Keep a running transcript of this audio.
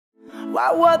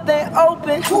Why were they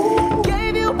open?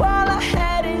 Gave you all I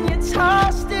had and you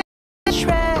tossed it in the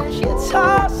trash. You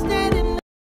tossed it in the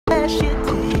trash. You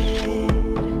did.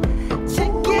 To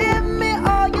give me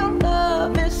all your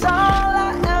love is all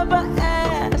I ever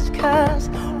ask. 'Cause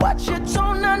what you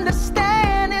don't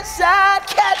understand is I'd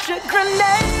catch a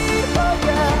grenade for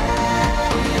ya.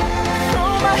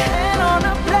 Throw my hand on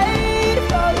a blade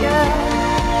for ya.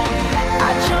 I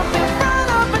jump in front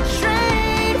of a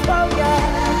train for ya.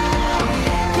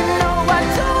 You know I'd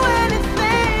do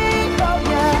anything for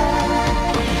ya.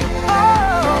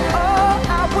 Oh, oh,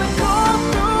 I would go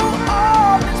through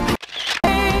all this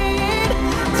pain.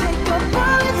 Take a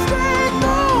bullet straight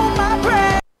through my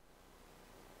brain.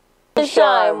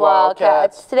 Shine,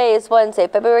 Wildcats. Today is Wednesday,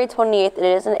 February 28th, and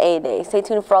it is an A Day. Stay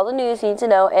tuned for all the news you need to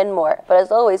know and more. But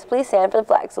as always, please stand for the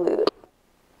flag salute.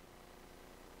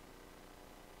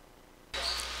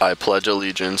 I pledge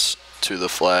allegiance to the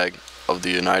flag of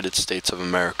the United States of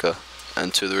America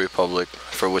and to the republic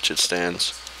for which it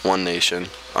stands, one nation,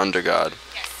 under God,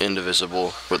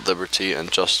 indivisible, with liberty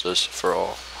and justice for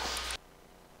all.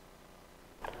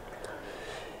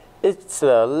 It's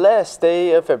the last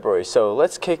day of February, so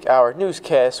let's kick our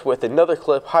newscast with another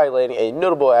clip highlighting a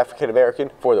notable African American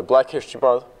for the Black History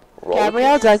Month.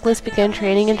 Gabrielle Douglas began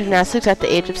training in gymnastics at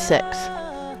the age of 6.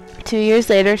 2 years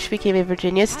later, she became a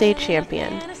Virginia state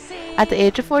champion. At the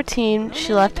age of 14,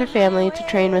 she left her family to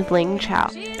train with Ling Chow.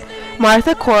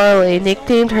 Martha Corley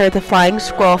nicknamed her the Flying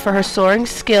Squirrel for her soaring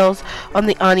skills on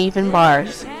the uneven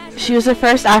bars. She was the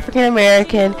first African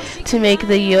American to make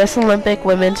the U.S. Olympic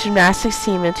women's gymnastics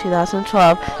team in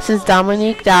 2012 since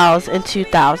Dominique Dowles in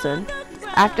 2000.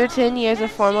 After 10 years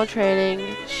of formal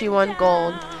training, she won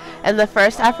gold, and the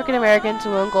first African American to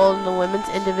win gold in the women's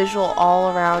individual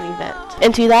all-around event.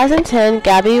 In 2010,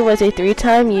 Gabby was a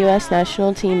 3-time U.S.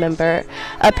 national team member,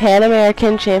 a Pan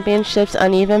American Championships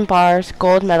uneven bars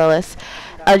gold medalist,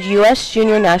 a U.S.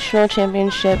 Junior National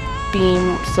Championship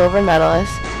beam silver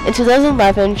medalist. In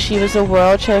 2011, she was a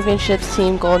World Championships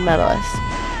team gold medalist.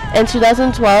 In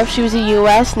 2012, she was a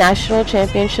U.S. National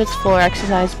Championships floor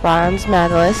exercise bronze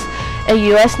medalist, a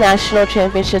U.S. National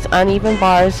Championships uneven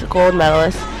bars gold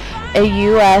medalist, a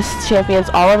U.S. Champions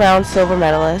all-around silver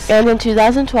medalist, and in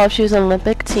 2012 she was an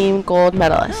Olympic team gold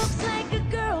medalist.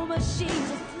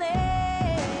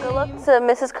 Good luck to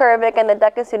Mrs. Kervick and the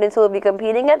DECA students who will be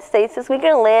competing at states this week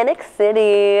in Atlantic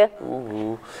City.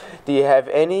 Ooh. Do you have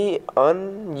any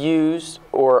unused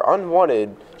or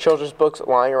unwanted children's books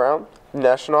lying around? The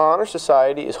National Honor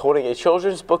Society is holding a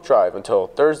children's book drive until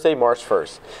Thursday, March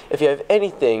 1st. If you have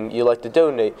anything you'd like to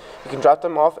donate, you can drop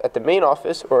them off at the main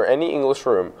office or any English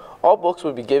room. All books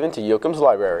will be given to Yoakum's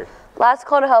Library. Last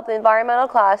call to help the environmental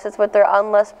classes with their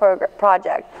Unless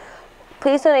project.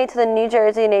 Please donate to the New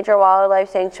Jersey Nature Wildlife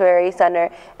Sanctuary Center.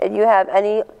 If you have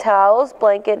any towels,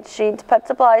 blankets, sheets, pet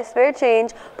supplies, spare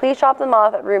change, please drop them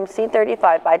off at room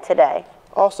C35 by today.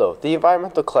 Also, the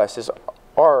environmental classes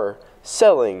are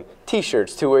selling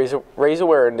t-shirts to raise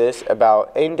awareness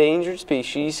about endangered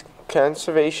species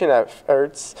conservation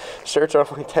efforts. Shirts are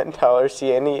only $10.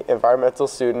 See any environmental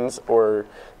students or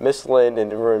Miss Lynn in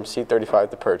room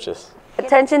C35 to purchase.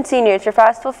 Attention seniors, your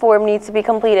FAFSA form needs to be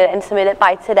completed and submitted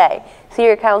by today. See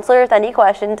your counselor with any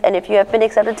questions, and if you have been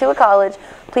accepted to a college,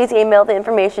 please email the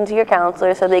information to your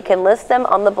counselor so they can list them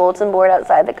on the bulletin board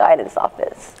outside the guidance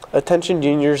office. Attention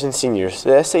juniors and seniors,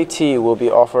 the SAT will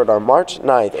be offered on March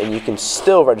 9th, and you can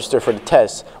still register for the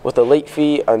test with a late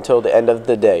fee until the end of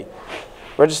the day.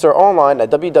 Register online at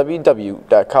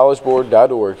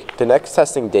www.collegeboard.org. The next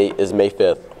testing date is May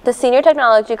 5th. The Senior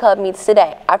Technology Club meets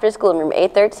today after school in room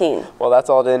 813. Well, that's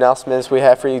all the announcements we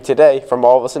have for you today. From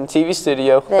all of us in the TV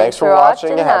studio, thanks for watching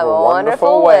and have a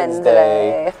wonderful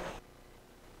Wednesday.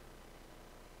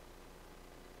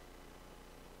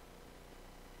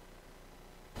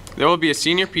 There will be a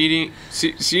senior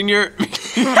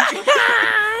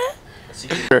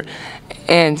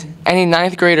and any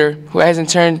 9th grader who hasn't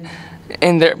turned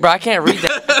in their, bro, I can't read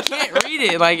that. I can't read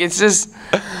it. Like, it's just.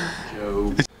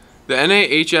 The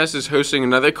NAHS is hosting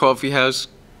another coffee house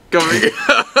coming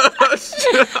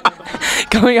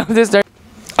up this Thursday.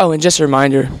 Oh, and just a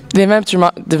reminder, the inventor